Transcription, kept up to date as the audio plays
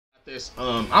This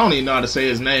I don't even know how to say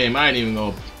his name. I ain't even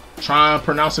gonna try and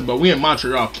pronounce it, but we in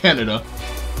Montreal, Canada.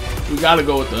 We gotta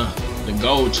go with the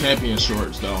gold champion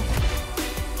shorts though.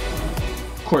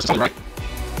 Of course, it's only right.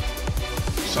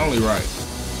 It's only right.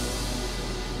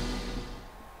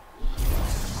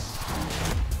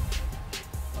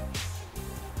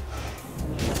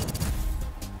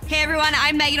 Hey everyone,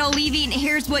 I'm Megan O'Leary, and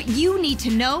here's what you need to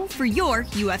know for your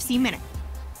UFC Minute.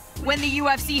 When the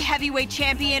UFC heavyweight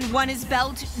champion won his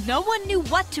belt, no one knew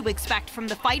what to expect from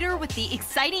the fighter with the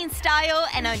exciting style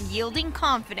and unyielding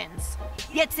confidence.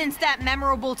 Yet since that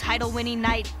memorable title-winning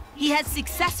night, he has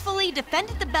successfully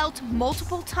defended the belt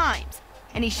multiple times,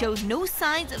 and he shows no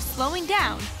signs of slowing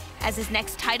down as his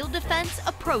next title defense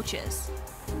approaches.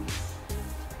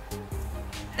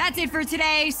 That's it for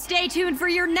today. Stay tuned for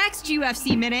your next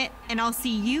UFC Minute, and I'll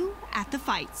see you at the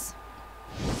fights.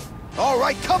 All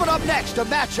right, coming up next, a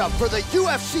matchup for the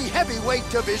UFC heavyweight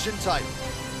division title.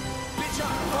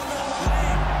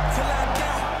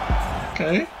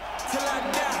 Okay.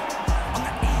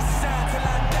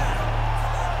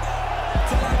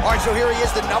 All right, so here he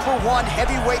is, the #1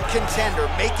 heavyweight contender,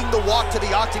 making the walk to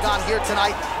the octagon here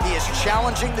tonight. He is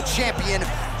challenging the champion,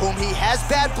 whom he has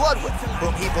bad blood with,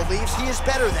 whom he believes he is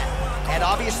better than. And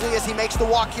obviously, as he makes the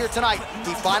walk here tonight,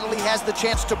 he finally has the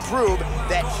chance to prove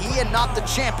that he and not the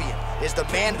champion is the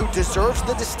man who deserves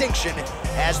the distinction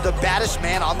as the baddest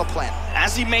man on the planet.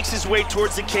 As he makes his way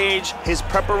towards the cage, his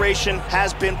preparation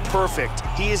has been perfect.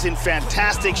 He is in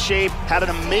fantastic shape, had an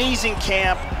amazing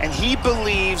camp, and he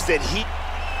believes that he...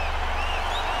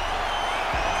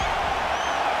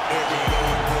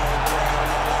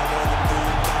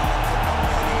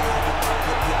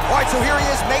 All right, so here he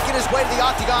is making his way to the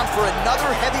octagon for another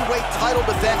heavyweight title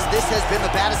defense. This has been the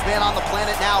baddest man on the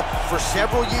planet now for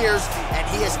several years, and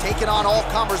he has taken on all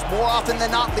comers more often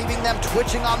than not, leaving them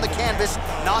twitching on the canvas,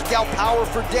 knockout power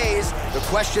for days. The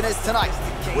question is tonight,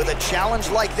 with a challenge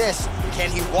like this, can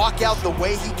he walk out the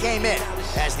way he came in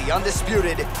as the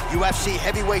undisputed UFC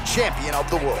heavyweight champion of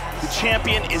the world? The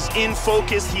champion is in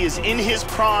focus. He is in his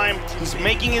prime. He's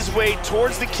making his way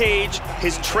towards the cage.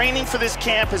 His training for this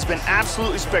camp has been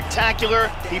absolutely spectacular.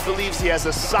 He believes he has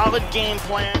a solid game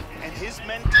plan, and his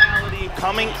mentality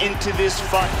coming into this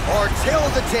fight. Our tail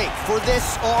of the tape for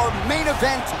this, our main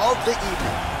event of the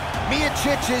evening.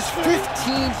 Miocic is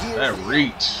 15 years That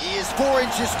reach. He is 4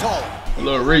 inches tall. A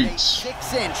little reach.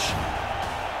 6-inch.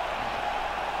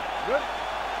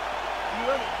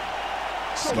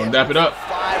 Gonna dap it up.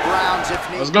 5 rounds if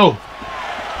needed. Let's go.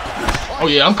 Oh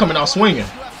yeah, I'm coming out swinging.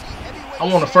 I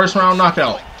want a first round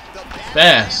knockout.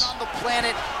 Fast.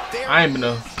 I ain't been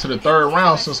to the 3rd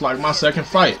round since like my 2nd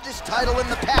fight.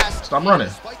 Stop running.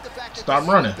 Stop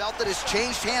running.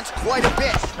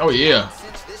 Oh yeah.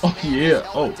 Oh yeah.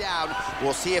 Oh.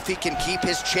 We'll see if he can keep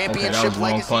his Okay, championship that was the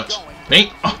wrong legacy punch. going.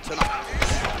 Bink. Oh.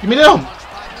 Give me them.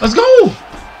 Let's go.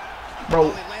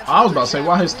 Bro, I was about to say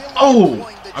why his. Oh.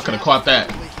 I could have caught that.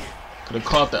 Could have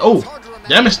caught that. Oh,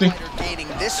 damaged him.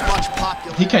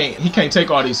 He can't take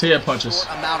all these head punches.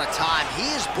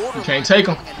 He can't take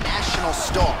them.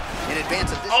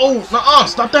 Oh, nuh-uh,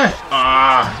 stop that.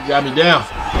 Ah, you got me down.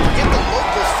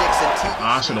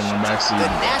 I should have went back to you.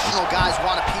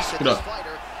 Get up.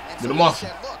 Get him off.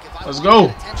 Let's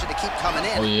go.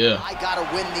 Oh yeah. I gotta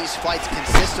win these fights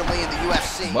consistently in the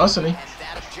UFC. Busting him.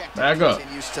 Back up.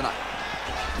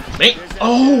 Bink.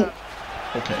 Oh.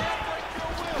 Okay.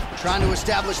 Trying to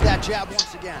establish that jab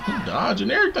once again. He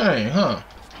dodging everything, huh?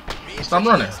 Stop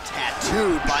running.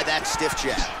 Tattooed by that stiff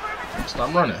jab.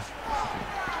 Stop running.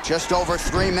 Just over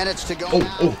 3 minutes to go. Oh,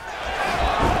 now. oh.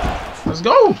 Let's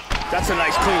go. That's a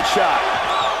nice clean shot.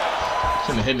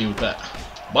 Shouldn't have hit me with that.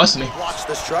 Busting him. Watch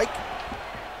the strike.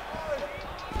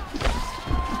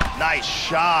 Nice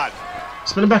shot.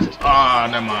 Spin it back. Ah,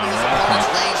 never mind.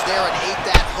 Lanes there and ate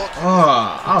that hook.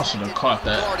 Ah, I should have caught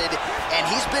that. And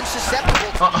he's been susceptible.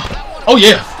 Oh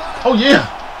yeah. Oh yeah.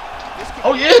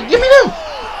 Oh yeah. Give me them.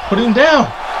 Put him down.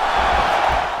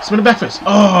 Spin it back fist.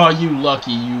 Oh, you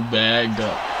lucky. You bagged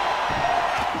up.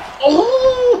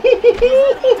 Oh.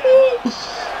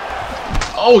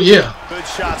 Oh yeah. Good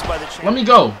shots by the champion. Let me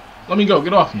go. Let me go.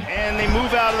 Get off me. And they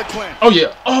move out of the clinch. Oh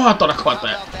yeah. Oh, I thought I caught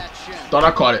that. Thought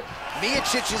I caught it.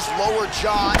 Miocic's lower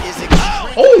jaw is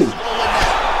extremely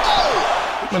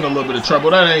I'm in a little bit of trouble.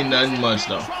 That ain't nothing much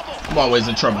though. I'm always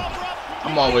in trouble.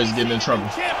 I'm always getting in trouble.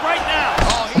 Right now.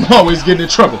 I'm always getting in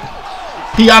trouble.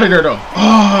 He out of there though.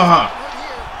 Ah.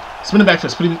 Spin it back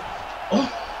fist. Put him. Oh.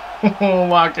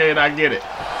 Why can't I get it?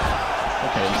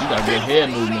 Okay, you got good head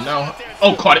movement now.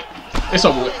 Oh, caught it. It's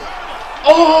over with.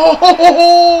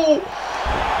 Oh.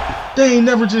 They ain't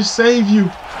never just save you.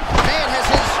 Man has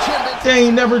his chin been They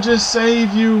ain't never just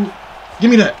save you. Give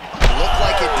me that. Looked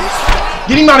like it did.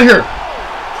 Get him out of here.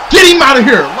 Get him out of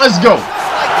here. Let's go.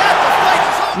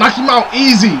 Knock him out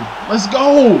easy. Let's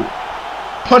go.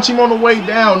 Punch him on the way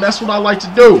down. That's what I like to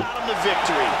do.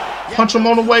 Punch him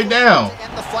on the way down.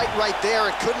 And the fight right there,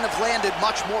 it couldn't have landed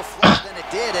much more flat than it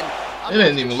did. And it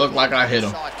didn't even look like I hit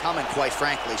him. Saw it coming, quite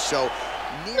frankly. So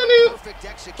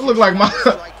it looked like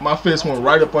my fist went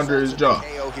right up under his jaw.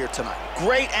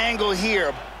 Great angle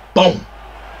here. Boom.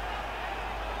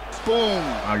 Boom.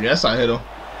 I guess I hit him.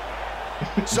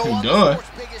 So he done.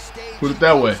 Put it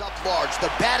that way.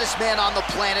 The baddest man on the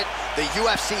planet, the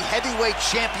UFC heavyweight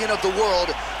champion of the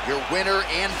world, your winner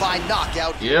and by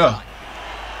knockout. Yeah.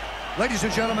 Ladies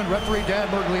and gentlemen, referee Dan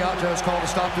Bergliata has called a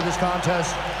stop to this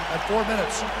contest at 4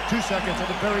 minutes, 2 seconds of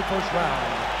the very first round.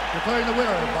 Declaring the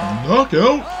winner by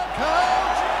knockout.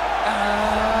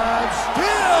 And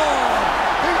still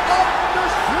the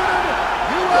undisputed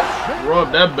UFC. Rub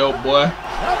that belt, boy.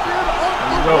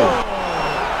 Let's go.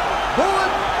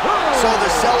 So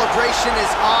the celebration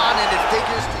is on, and it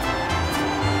figures.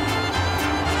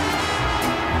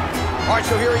 All right,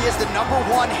 so here he is, the #1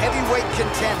 heavyweight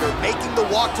contender, making the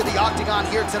walk to the octagon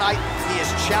here tonight. He is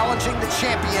challenging the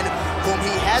champion, whom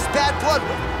he has bad blood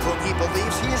with, whom he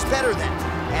believes he is better than.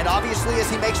 And obviously, as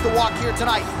he makes the walk here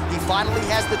tonight, he finally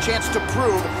has the chance to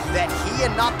prove that he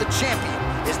and not the champion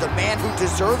is the man who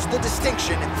deserves the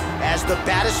distinction as the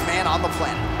baddest man on the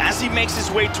planet. As he makes his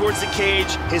way towards the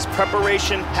cage, his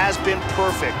preparation has been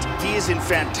perfect. He is in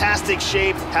fantastic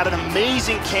shape, had an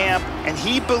amazing camp, and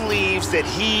he believes that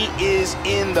he is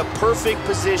in the perfect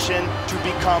position to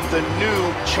become the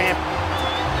new champion.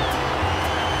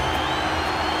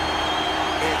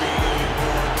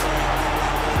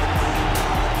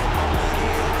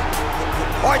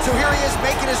 All right, so here he is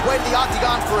making his way to the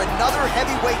octagon for another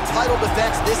heavyweight title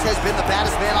defense. This has been the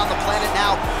baddest man on the planet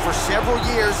now for several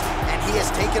years, and he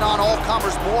has taken on all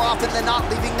comers more often than not,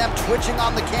 leaving them twitching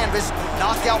on the canvas.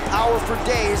 Knockout power for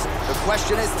days. The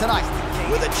question is tonight,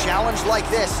 with a challenge like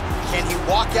this, can he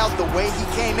walk out the way he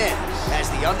came in as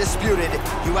the undisputed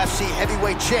UFC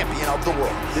heavyweight champion of the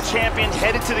world? The champion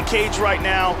headed to the cage right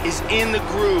now is in the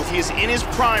groove. He is in his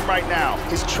prime right now.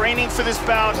 His training for this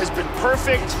bout has been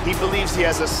perfect. He believes he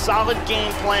has a solid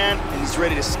game plan, and he's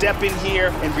ready to step in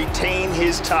here and retain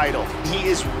his title. He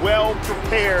is well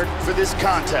prepared for this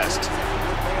contest.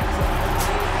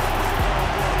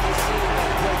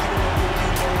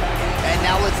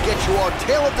 Now let's get you our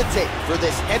tale of the tape for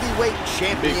this heavyweight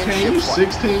championship fight.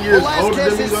 16 years older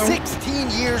than me, is 16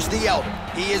 years the elder.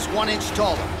 He is 1 inch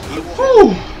taller.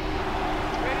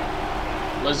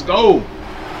 Let's go.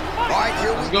 All right,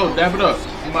 here Let's go. Dap it up.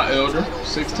 I'm my elder.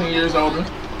 16 years older.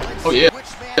 Oh yeah. Which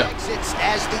man exits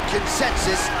as the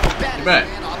consensus baddest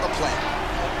man on the planet?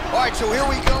 All right, so here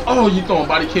we go. Oh, you throwing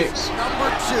body kicks? #2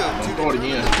 to throw it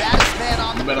again. the baddest man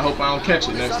on You better hope I don't catch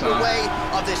it next time.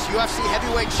 Of this UFC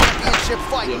heavyweight championship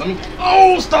fight. Yeah, let me.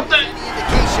 Oh, stop that! Any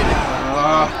indication?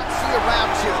 See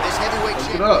around 2. This heavyweight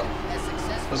let's get up.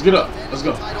 Let's get up. Let's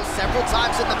go. Several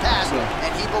times in the past,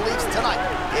 and he believes tonight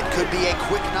it could be a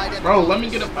quick night. Bro, let me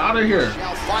get up out of here.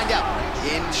 Shall find out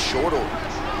in short order.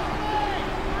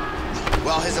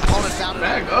 Well, his opponent found it.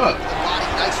 Back up. The body,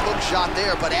 nice hook shot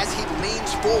there, but as he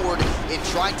leans forward in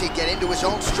trying to get into his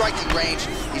own striking range,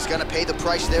 he's going to pay the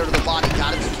price there to the body.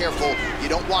 Got to be careful. You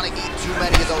don't want to eat too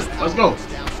many of those. Let's go.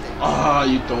 Ah,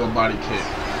 you throw a body kick.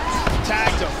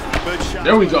 Tagged him. Good shot.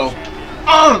 There we go.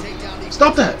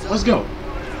 Stop that. Let's go.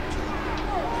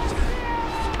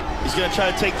 He's going to try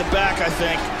to take the back, I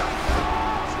think.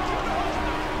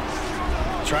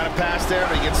 Trying to pass there,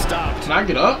 but he gets stopped. Can I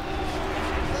get up?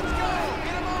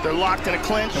 They're locked in a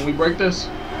clinch. Can we break this?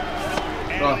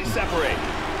 And they separate.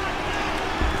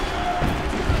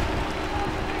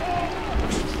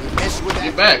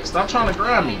 Get back. Stop trying to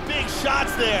grab me. Big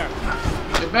shots there.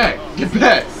 Get back. Get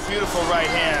back. Beautiful right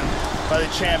hand by the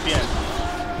champion.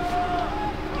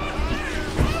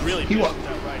 Really that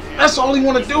right hand. That's all he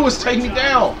want to do is take me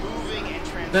down.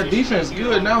 That defense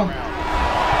good now.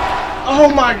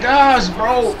 Oh my gosh,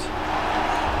 bro.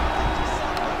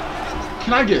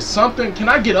 Can I get something? Can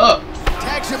I get up?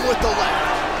 Tags him with the left.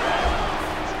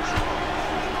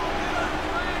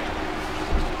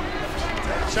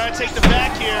 Trying to take the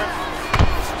back here.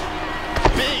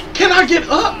 Big. Can I get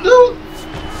up, dude?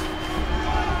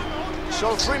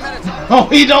 So 3 minutes. Oh,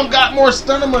 he don't got more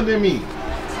stamina than me.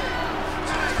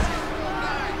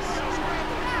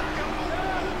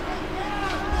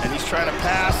 And he's trying to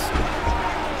pass.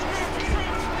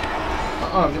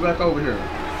 Get back over here.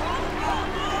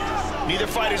 Neither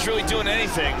fighter's really doing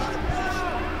anything.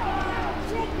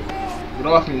 Get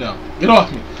off me now. Get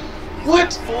off me.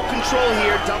 What? Full control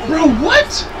here. Bro,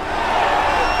 what?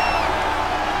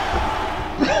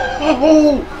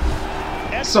 Bro.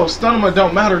 So stamina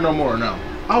don't matter no more now.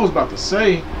 I was about to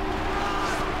say.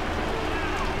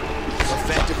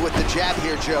 Effective with the jab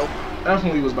here, Joe.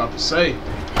 Definitely was about to say.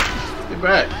 Get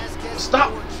back.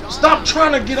 Stop. Stop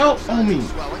trying to get out on me.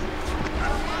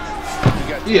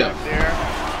 Yeah.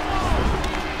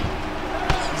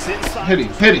 Hit him.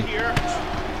 Hit him.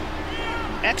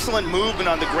 Excellent movement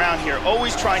on the ground here.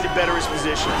 Always trying to better his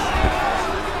position.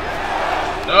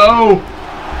 No.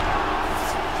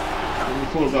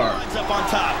 Full guard. Up on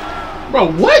top.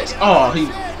 Bro, what? Oh, he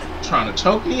trying to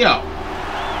choke me out.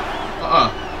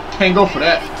 Can't go for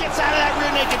that. He gets out of that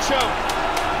rear naked choke.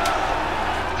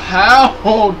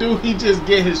 How do he just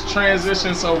get his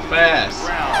transition so fast?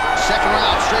 Second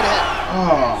round, straight ahead.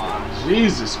 Oh,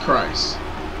 Jesus Christ.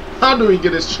 How do he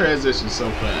get his transition so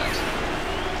fast?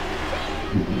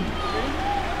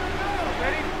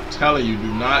 I'm telling you, do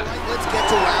not. Let's get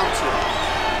to round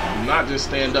 2. Do not just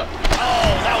stand up.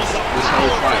 Oh, that was a This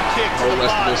whole fight. kick to Whole the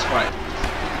rest of body. this fight.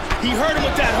 He hurt him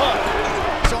with that hook.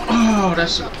 Oh,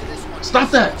 that's...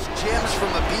 Stop that. Jim's from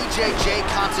a BJJ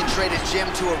concentrated gym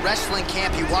to a wrestling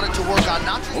camp. He wanted to work on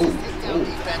not just his takedown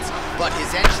defense, but his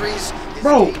entries.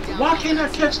 Bro, why can't I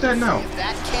catch that now?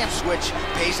 That camp switch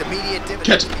pays immediate dividends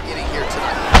Catch it. beginning here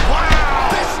tonight.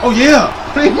 Oh, Wow! yeah.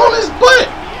 Put him on his butt.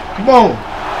 Come on.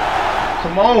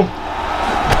 Come on.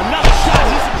 Another shot.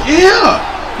 Yeah.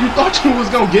 You thought you was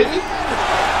going to get me?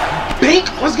 Bink.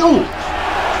 Let's go.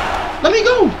 Let me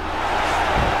go.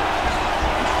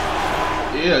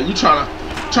 Yeah, you trying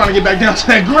to get back down to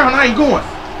that ground. I ain't going.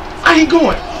 I ain't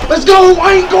going. Let's go.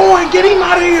 I ain't going. Get him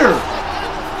out of here.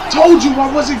 Told you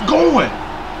I wasn't going.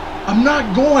 I'm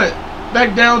not going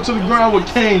back down to the ground with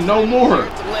Kane no more.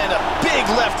 To land a big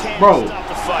left hand Bro. to stop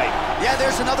the fight. Yeah,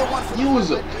 there's another one for You was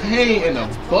a pain in the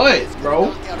butt, bro.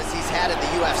 as he's had at the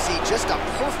UFC. Just a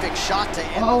perfect shot to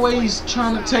end. Always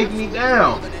trying to take me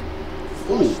down.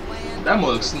 Ooh, that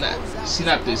mug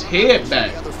snapped his head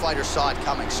back. The other fighter saw it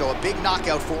coming, so a big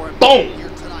knockout for him. Boom!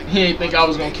 He ain't think I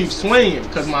was gonna keep swinging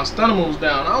because my stamina was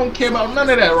down. I don't care about none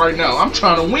of that right now. I'm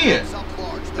trying to win.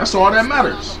 That's all that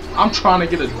matters. I'm trying to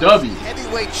get a W.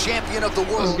 Heavyweight champion of the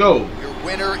world. Let's go. Your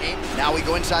winner. Now we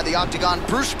go inside the octagon.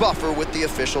 Bruce Buffer with the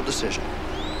official decision.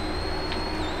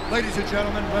 Ladies and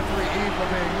gentlemen, referee Yves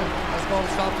Levine has called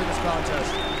a stop to this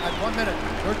contest at 1 minute,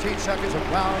 13 seconds of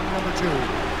round number 2.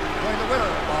 Playing the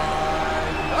winner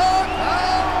by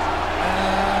knockout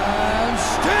and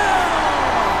still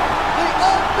the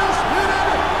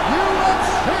undisputed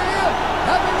UFC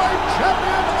heavyweight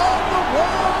champion of the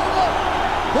world.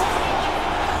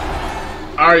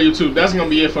 Alright, YouTube, that's gonna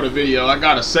be it for the video. I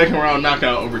got a second round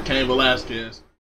knockout over Cain Velasquez.